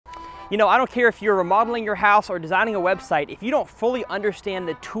You know, I don't care if you're remodeling your house or designing a website, if you don't fully understand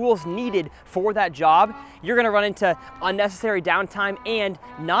the tools needed for that job, you're gonna run into unnecessary downtime and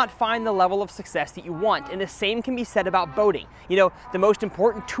not find the level of success that you want. And the same can be said about boating. You know, the most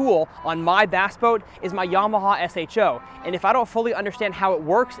important tool on my bass boat is my Yamaha SHO. And if I don't fully understand how it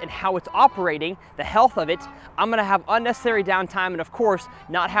works and how it's operating, the health of it, I'm gonna have unnecessary downtime and of course,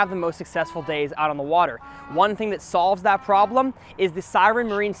 not have the most successful days out on the water. One thing that solves that problem is the Siren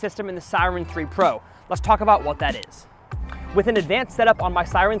marine system and the Siren 3 Pro. Let's talk about what that is. With an advanced setup on my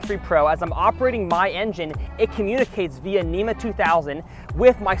Siren 3 Pro, as I'm operating my engine, it communicates via NMEA 2000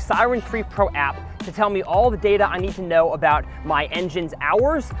 with my Siren 3 Pro app to tell me all the data I need to know about my engine's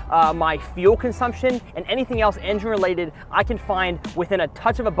hours, my fuel consumption, and anything else engine related I can find within a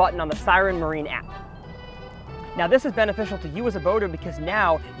touch of a button on the Siren Marine app. Now this is beneficial to you as a boater because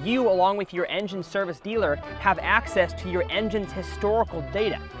now you, along with your engine service dealer, have access to your engine's historical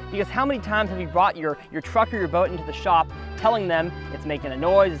data. Because how many times have you brought your truck or your boat into the shop telling them it's making a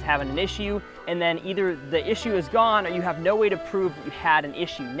noise, it's having an issue, and then either the issue is gone or you have no way to prove that you had an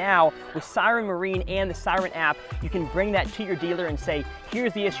issue. Now, with Siren Marine and the Siren app, you can bring that to your dealer and say,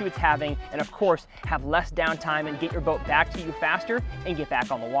 here's the issue it's having, and of course, have less downtime and get your boat back to you faster and get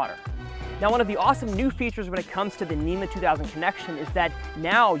back on the water. Now, one of the awesome new features when it comes to the NMEA 2000 connection is that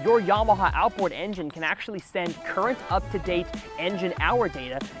now your Yamaha outboard engine can actually send current up-to-date engine hour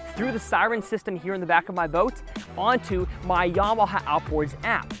data through the Siren system here in the back of my boat onto my Yamaha Outboards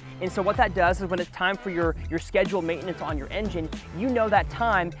app. And so what that does is when it's time for your scheduled maintenance on your engine, you know that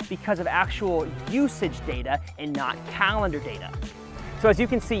time because of actual usage data and not calendar data. So as you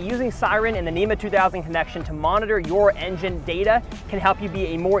can see, using Siren and the NMEA 2000 connection to monitor your engine data can help you be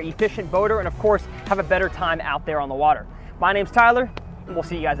a more efficient boater and of course, have a better time out there on the water. My name's Tyler, and we'll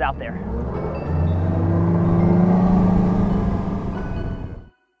see you guys out there.